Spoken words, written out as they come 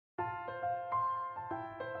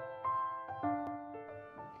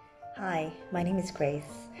Hi, my name is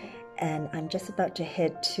Grace, and I'm just about to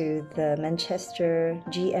head to the Manchester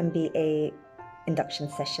GMBA induction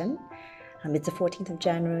session. It's the 14th of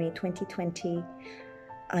January 2020.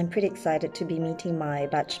 I'm pretty excited to be meeting my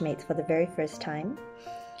batchmates for the very first time.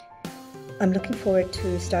 I'm looking forward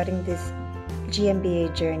to starting this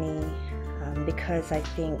GMBA journey because I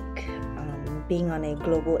think being on a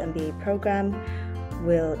global MBA program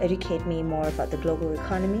will educate me more about the global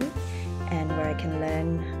economy and where I can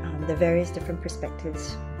learn the various different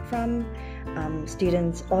perspectives from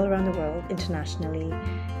students all around the world internationally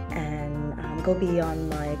and go beyond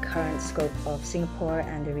my current scope of Singapore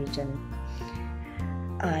and the region.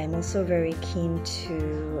 I'm also very keen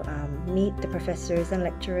to meet the professors and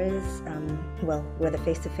lecturers, whether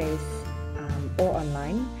face-to-face or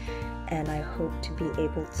online, and I hope to be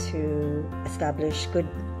able to establish good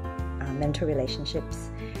mentor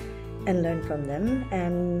relationships and learn from them,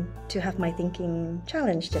 and to have my thinking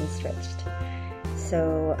challenged and stretched.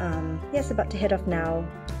 So yes, about to head off now,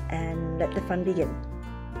 and let the fun begin.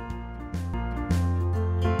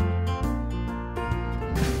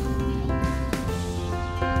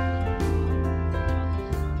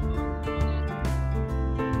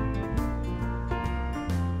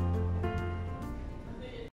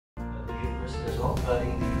 The university as well,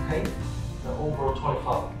 in the UK, the overall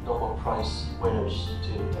 25 Nobel Prize winners to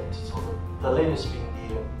date. So the latest being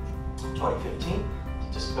the 2015,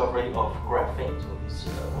 the discovery of graphene. So this,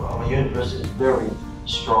 our university is very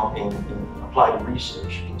strong in applied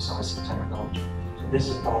research in science and technology. So this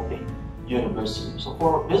is one of the university. So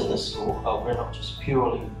for a business school, we're not just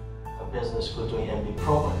purely a business school doing MBA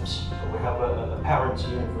programs. So we have a parent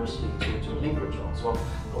university to leverage on. So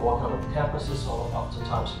what kind of campuses,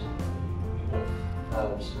 oftentimes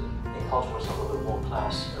encounter some of the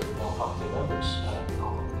world-class faculty members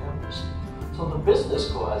on the campus. So the business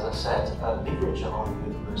school, as I said, leverage on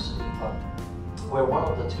the university, but we're one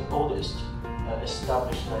of the two oldest,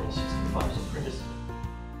 established in 1965, so previously.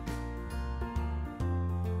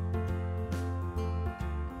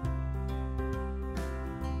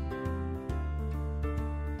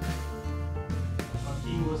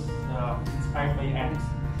 He was inspired by ants,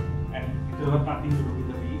 and it was nothing to do with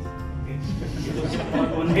the bees. It was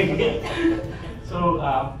about one idea. So,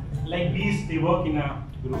 like bees, they work in a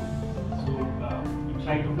group. So, we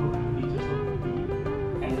try to put the features of the bee,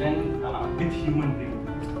 and then with human brain.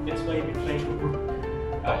 That's why we try to put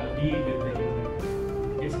the bee with the human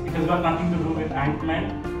brain. It has got nothing to do with Ant-Man.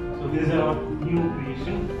 So, this is our new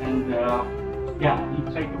creation, and yeah, we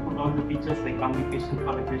try to put all the features like communication,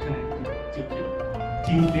 collaboration, and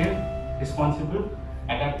team player, responsible,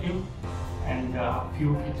 adaptive, and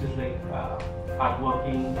few features like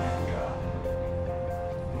hardworking and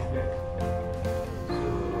things like that. So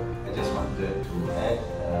I just wanted to add,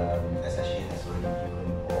 SSG has already given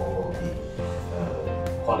all the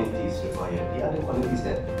qualities required. The other qualities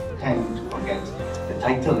that tend to forget the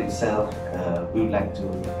title itself, we would like to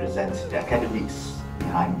present the academics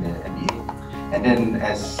behind the MBA. And then,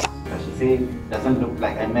 as she said, doesn't look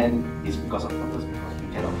like Ant-Man is because of purpose, because we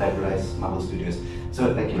cannot librarize Marvel Studios.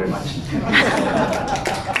 So thank you very much.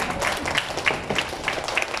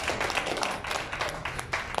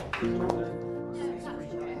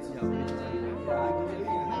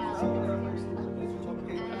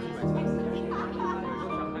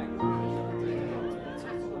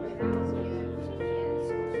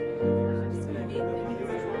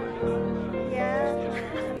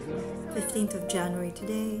 15th of January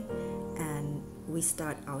today, and we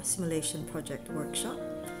start our simulation project workshop.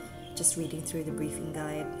 Just reading through the briefing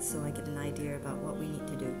guide so I get an idea about what we need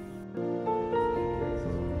to do.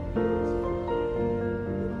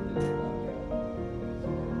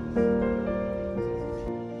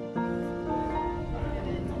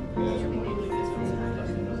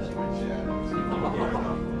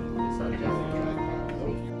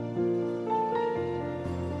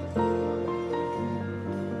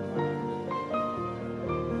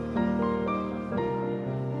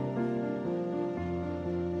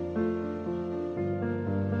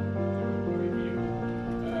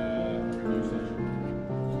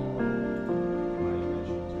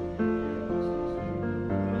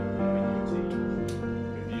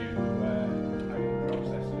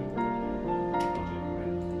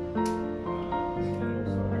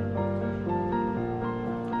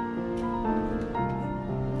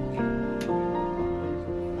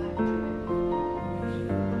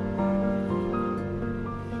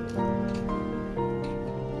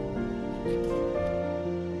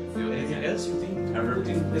 Else you think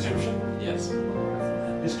everything description? Yes.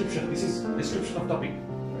 Description. This is description of topic,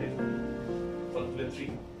 right? 1, 2,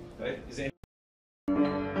 3, right? Is there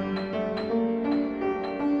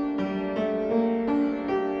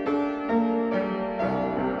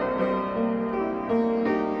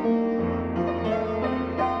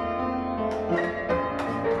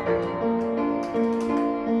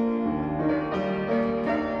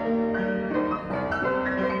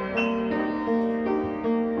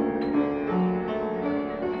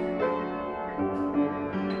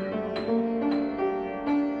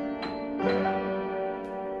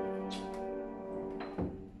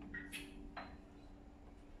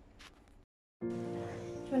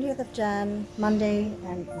 30th of Jan, Monday,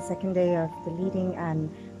 and the second day of the Leading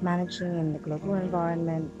and Managing in the Global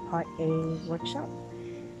Environment Part A workshop.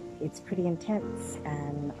 It's pretty intense,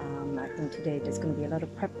 and I think today there's going to be a lot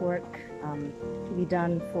of prep work to be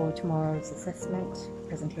done for tomorrow's assessment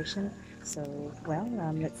presentation. So, well,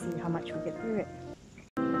 let's see how much we get through it.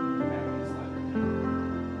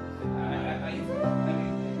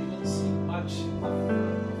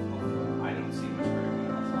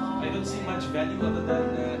 I don't see much value other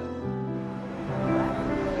than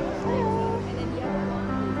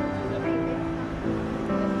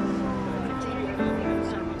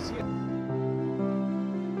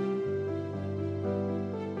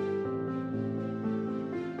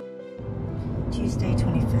Tuesday,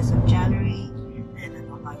 21st of January, and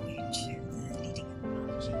I'm on my way to the Leading and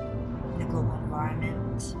Managing in the Global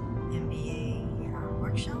Environment MBA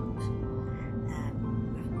workshop. And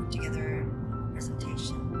we've put together a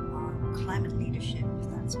presentation on climate leadership.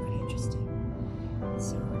 That's pretty interesting.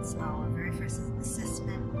 So it's our very first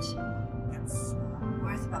assessment. It's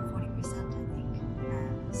worth about 40%, I think.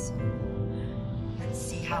 And so let's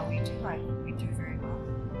see how we do. I hope we do very well.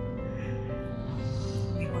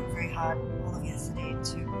 We worked very hard all of yesterday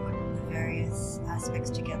to put the various aspects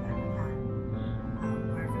together,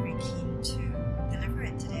 and we're very keen to deliver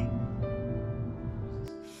it today.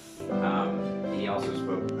 He also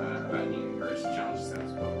spoke about needing various challenges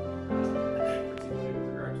as well, particularly with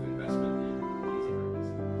regard to investment in these areas.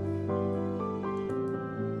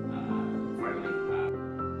 Finally,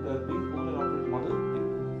 the being own and operate model,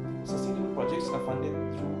 sustainable projects are funded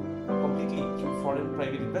completely through foreign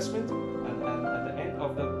private investment, and at the end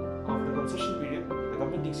of the concession period, the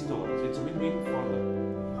government takes it over. So it's a win-win for the